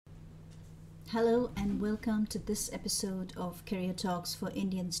Hello and welcome to this episode of Career Talks for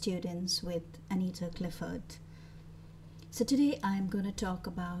Indian Students with Anita Clifford. So today I'm going to talk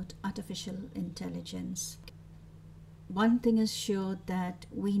about artificial intelligence. One thing is sure that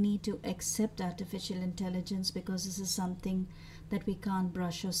we need to accept artificial intelligence because this is something that we can't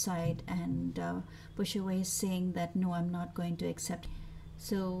brush aside and push away saying that no, I'm not going to accept.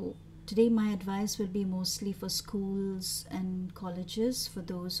 So today my advice will be mostly for schools and colleges, for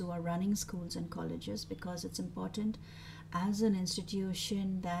those who are running schools and colleges, because it's important as an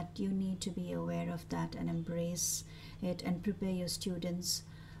institution that you need to be aware of that and embrace it and prepare your students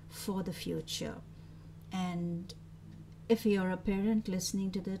for the future. And if you're a parent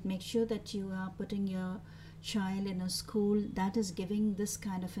listening to that, make sure that you are putting your child in a school that is giving this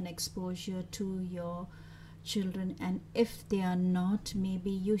kind of an exposure to your children, and if they are not, maybe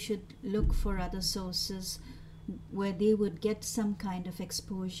you should look for other sources where they would get some kind of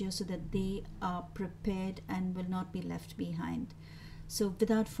exposure so that they are prepared and will not be left behind. So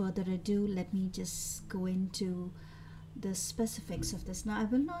without further ado, let me just go into the specifics of this. Now, I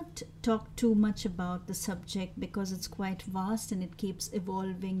will not talk too much about the subject because it's quite vast and it keeps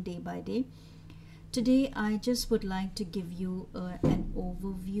evolving day by day. Today I just would like to give you an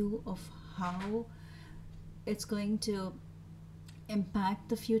overview of how it's going to impact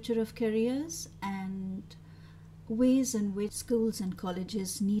the future of careers and ways in which schools and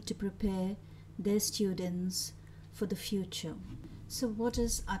colleges need to prepare their students for the future. So what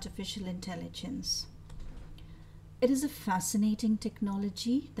is artificial intelligence? It is a fascinating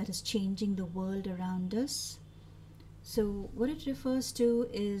technology that is changing the world around us. So what it refers to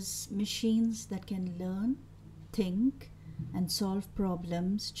is machines that can learn, think, and solve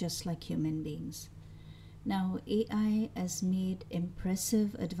problems just like human beings. Now, AI has made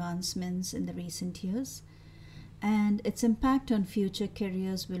impressive advancements in the recent years, and its impact on future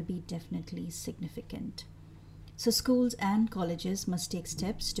careers will be definitely significant. So schools and colleges must take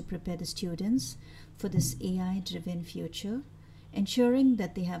steps to prepare the students for this AI-driven future, ensuring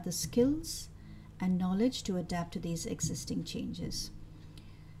that they have the skills and knowledge to adapt to these existing changes.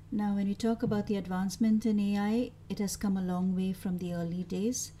 Now, when we talk about the advancement in AI, it has come a long way from the early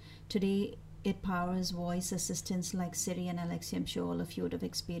days. Today, it powers voice assistants like Siri and Alexa. I'm sure all of you would have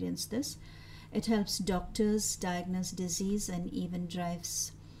experienced this. It helps doctors diagnose disease and even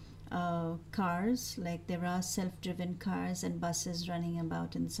drives cars. Like there are self-driven cars and buses running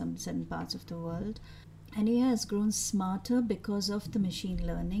about in some certain parts of the world. And AI has grown smarter because of the machine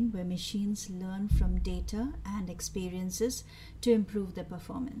learning, where machines learn from data and experiences to improve their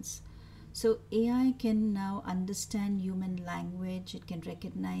performance. So AI can now understand human language, it can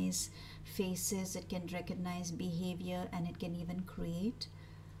recognize faces, it can recognize behavior, and it can even create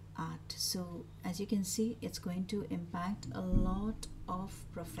art. So as you can see, it's going to impact a lot of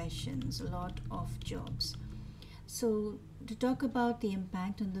professions, a lot of jobs. So to talk about the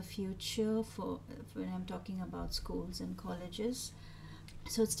impact on the future for when I'm talking about schools and colleges,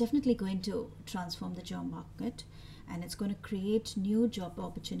 so it's definitely going to transform the job market, and it's going to create new job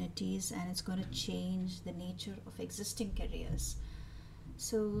opportunities, and it's going to change the nature of existing careers.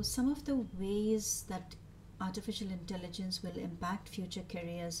 So some of the ways that artificial intelligence will impact future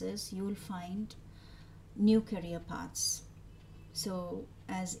careers is you will find new career paths. So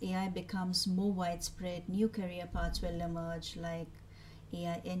as AI becomes more widespread, new career paths will emerge like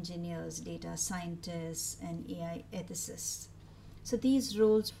AI engineers, data scientists, and AI ethicists. So these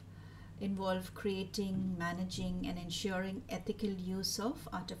roles involve creating, managing, and ensuring ethical use of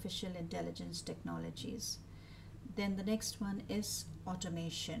artificial intelligence technologies. Then the next one is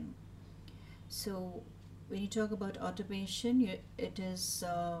automation. So when you talk about automation, it is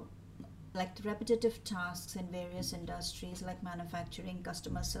like the repetitive tasks in various industries like manufacturing,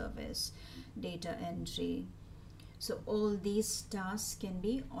 customer service, data entry. So all these tasks can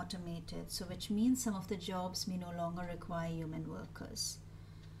be automated, so which means some of the jobs may no longer require human workers.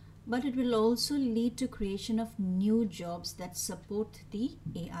 But it will also lead to creation of new jobs that support the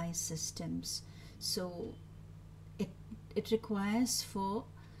AI systems. So it requires for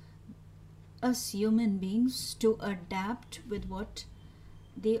us human beings to adapt with what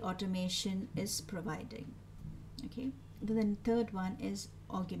the automation is providing. Okay. Then third one is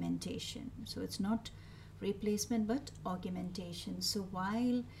augmentation. So it's not replacement but augmentation. So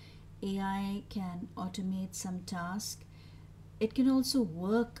while AI can automate some tasks, it can also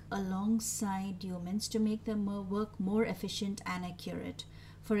work alongside humans to make them work more efficient and accurate.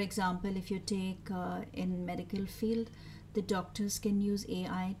 For example, if you take in medical field, the doctors can use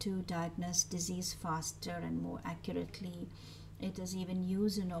AI to diagnose disease faster and more accurately. It is even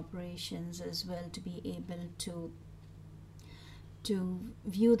used in operations as well to be able to to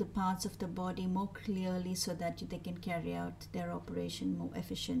view the parts of the body more clearly so that they can carry out their operation more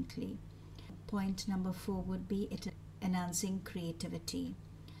efficiently. Point number 4 would be it enhancing creativity.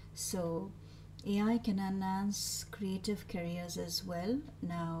 So AI can enhance creative careers as well.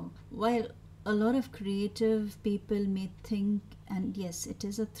 Now, while a lot of creative people may think, and yes, it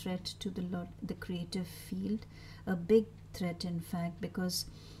is a threat to the creative field, a big threat in fact, because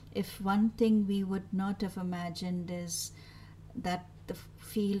if one thing we would not have imagined is that the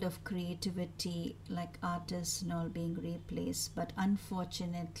field of creativity, like artists and all, being replaced, but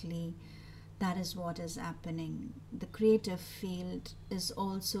unfortunately that is what is happening. The creative field is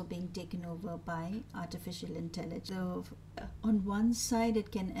also being taken over by artificial intelligence. So, on one side,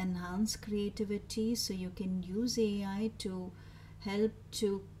 it can enhance creativity, so you can use AI to help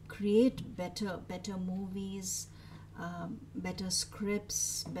to create better movies, better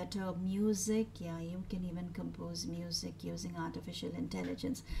scripts, better music. Yeah, you can even compose music using artificial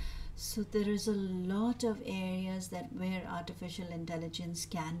intelligence. So there is a lot of areas that where artificial intelligence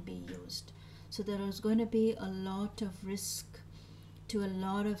can be used. So there is going to be a lot of risk to a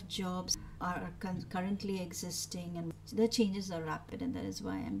lot of jobs are currently existing, and the changes are rapid, and that is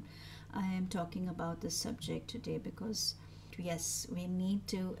why I am talking about this subject today, because yes, we need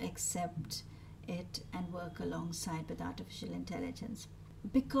to accept it and work alongside with artificial intelligence.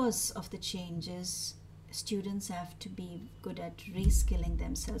 Because of the changes, students have to be good at reskilling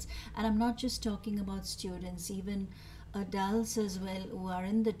themselves. And I'm not just talking about students, even adults as well who are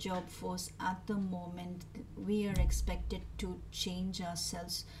in the job force at the moment. We are expected to change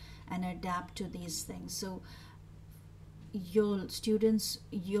ourselves and adapt to these things. So your students,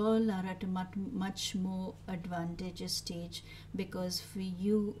 y'all are at a much more advantageous stage, because for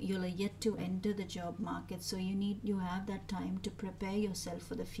you're yet to enter the job market, so you have that time to prepare yourself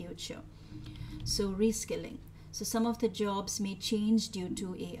for the future. So reskilling. So some of the jobs may change due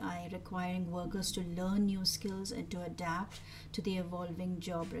to AI, requiring workers to learn new skills and to adapt to the evolving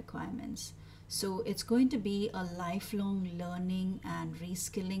job requirements. So it's going to be a lifelong learning, and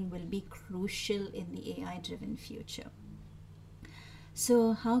reskilling will be crucial in the AI-driven future.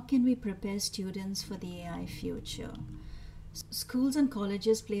 So how can we prepare students for the AI future? Schools and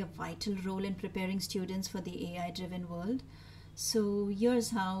colleges play a vital role in preparing students for the AI-driven world. So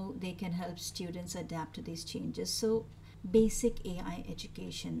here's how they can help students adapt to these changes. So basic AI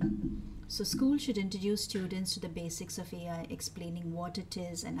education. So schools should introduce students to the basics of AI, explaining what it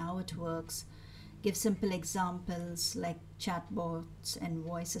is and how it works. Give simple examples like chatbots and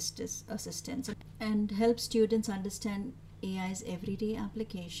voice assistants, and help students understand AI's everyday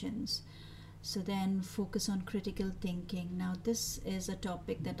applications. So then focus on critical thinking. Now this is a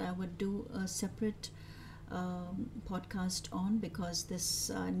topic that I would do a separate podcast on, because this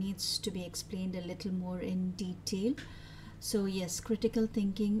needs to be explained a little more in detail. So yes, critical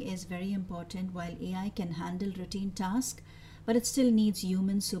thinking is very important. While AI can handle routine tasks, but it still needs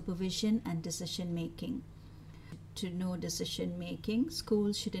human supervision and decision making. To know decision making,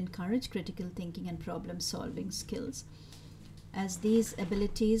 schools should encourage critical thinking and problem solving skills, as these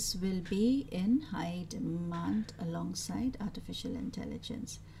abilities will be in high demand alongside artificial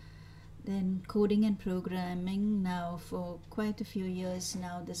intelligence. Then coding and programming. Now for quite a few years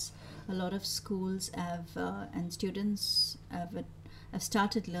now, a lot of schools have and students have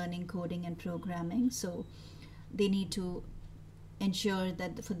started learning coding and programming. So they need to ensure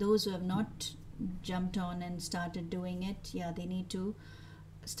that for those who have not jumped on and started doing it, yeah, they need to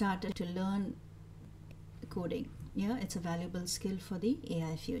start to learn coding. Yeah, it's a valuable skill for the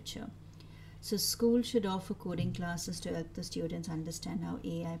AI future. So school should offer coding classes to help the students understand how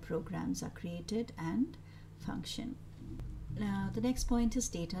AI programs are created and function. Now the next point is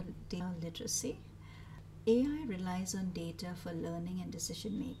data literacy. AI relies on data for learning and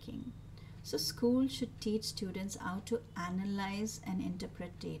decision making. So school should teach students how to analyze and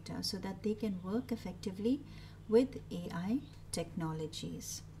interpret data so that they can work effectively with AI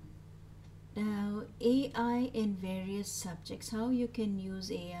technologies. Now, AI in various subjects. How you can use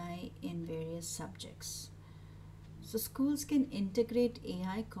AI in various subjects. So schools can integrate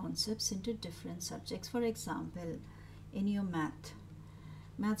AI concepts into different subjects. For example, in your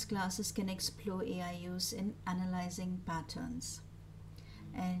maths classes can explore AI use in analyzing patterns.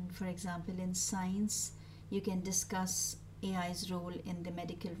 And for example, in science, you can discuss AI's role in the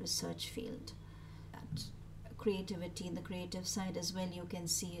medical research field. Creativity, in the creative side as well, you can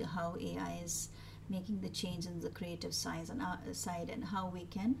see how AI is making the change in the creative side and how we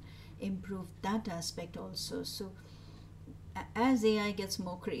can improve that aspect also. So as AI gets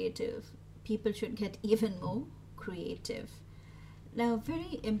more creative, people should get even more creative. Now,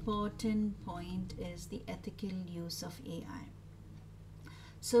 very important point is the ethical use of AI.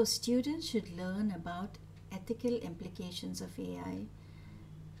 So students should learn about ethical implications of AI,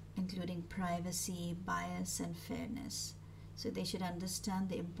 including privacy, bias, and fairness. So they should understand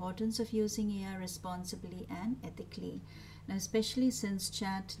the importance of using AI responsibly and ethically. Now, especially since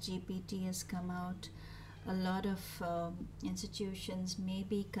Chat GPT has come out, a lot of institutions may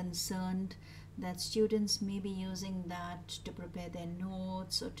be concerned that students may be using that to prepare their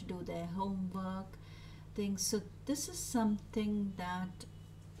notes or to do their homework things. So this is something that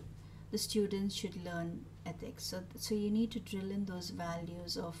the students should learn ethics. So you need to drill in those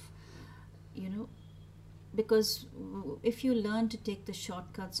values of, you know, because if you learn to take the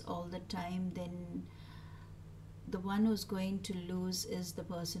shortcuts all the time, then the one who's going to lose is the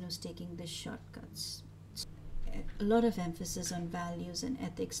person who's taking the shortcuts. A lot of emphasis on values and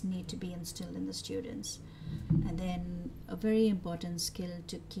ethics need to be instilled in the students. And then a very important skill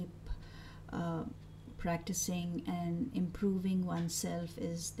to keep uh, practicing and improving oneself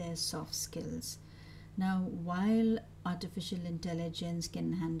is their soft skills. Now, while artificial intelligence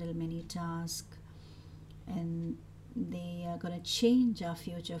can handle many tasks and they are going to change our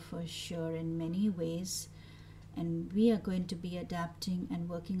future for sure in many ways, and we are going to be adapting and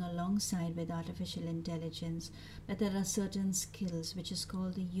working alongside with artificial intelligence, but there are certain skills which is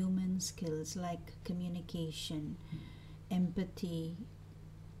called the human skills, like communication, empathy,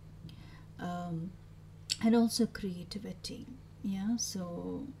 and also creativity. Yeah,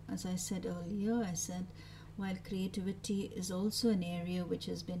 so as I said earlier, I said while creativity is also an area which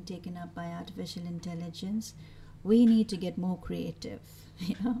has been taken up by artificial intelligence, we need to get more creative.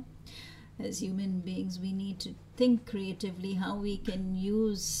 Yeah, as human beings, we need to think creatively how we can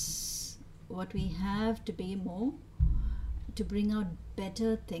use what we have to be more, to bring out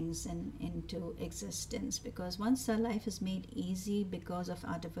better things into existence. Because once our life is made easy because of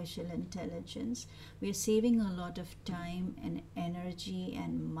artificial intelligence, we are saving a lot of time and energy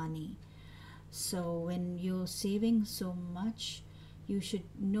and money. So when you're saving so much, you should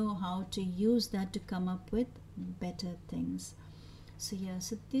know how to use that to come up with better things. So yeah,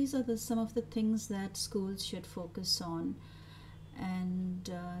 so these are some of the things that schools should focus on.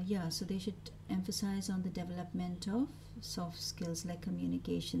 And yeah, so they should emphasize on the development of soft skills like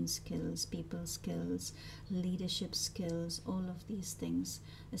communication skills, people skills, leadership skills. All of these things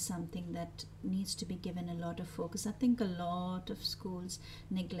is something that needs to be given a lot of focus. I think a lot of schools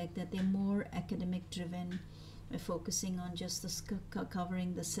neglect that. They're more academic driven, focusing on just the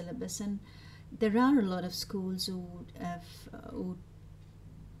covering the syllabus. And there are a lot of schools who have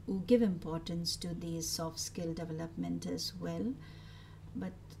who give importance to these soft skill development as well.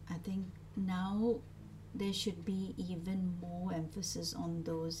 But I think now there should be even more emphasis on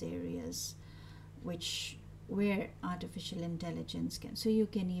those areas which where artificial intelligence can. So you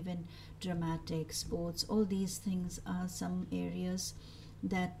can even dramatic, sports, all these things are some areas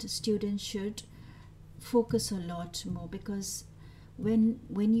that students should focus a lot more, because when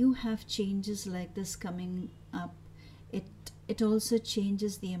you have changes like this coming up, it also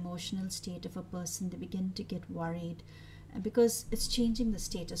changes the emotional state of a person. They begin to get worried because it's changing the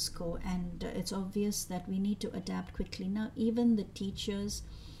status quo, and it's obvious that we need to adapt quickly. Now even the teachers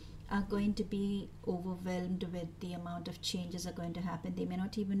are going to be overwhelmed with the amount of changes are going to happen. They may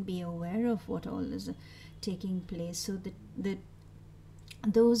not even be aware of what all is taking place. So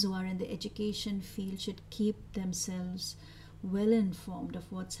those who are in the education field should keep themselves well informed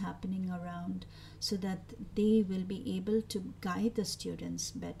of what's happening around, so that they will be able to guide the students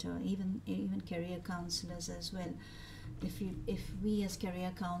better, even career counselors as well. If we as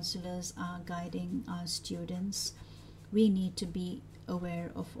career counselors are guiding our students, we need to be aware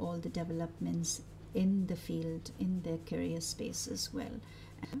of all the developments in the field, in their career space as well.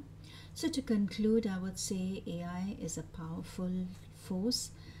 So to conclude, I would say AI is a powerful force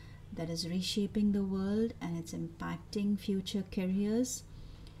that is reshaping the world, and it's impacting future careers.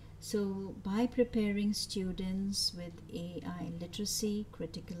 So by preparing students with AI literacy,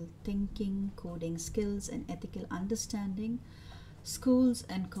 critical thinking, coding skills, and ethical understanding, schools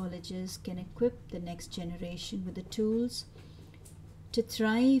and colleges can equip the next generation with the tools to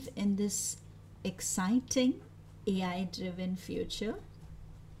thrive in this exciting AI-driven future.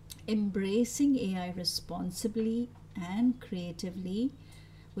 Embracing AI responsibly and creatively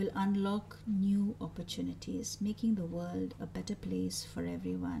will unlock new opportunities, making the world a better place for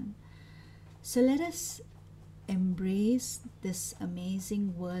everyone. So let us embrace this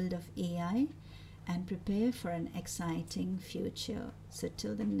amazing world of AI and prepare for an exciting future. So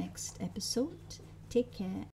till the next episode, take care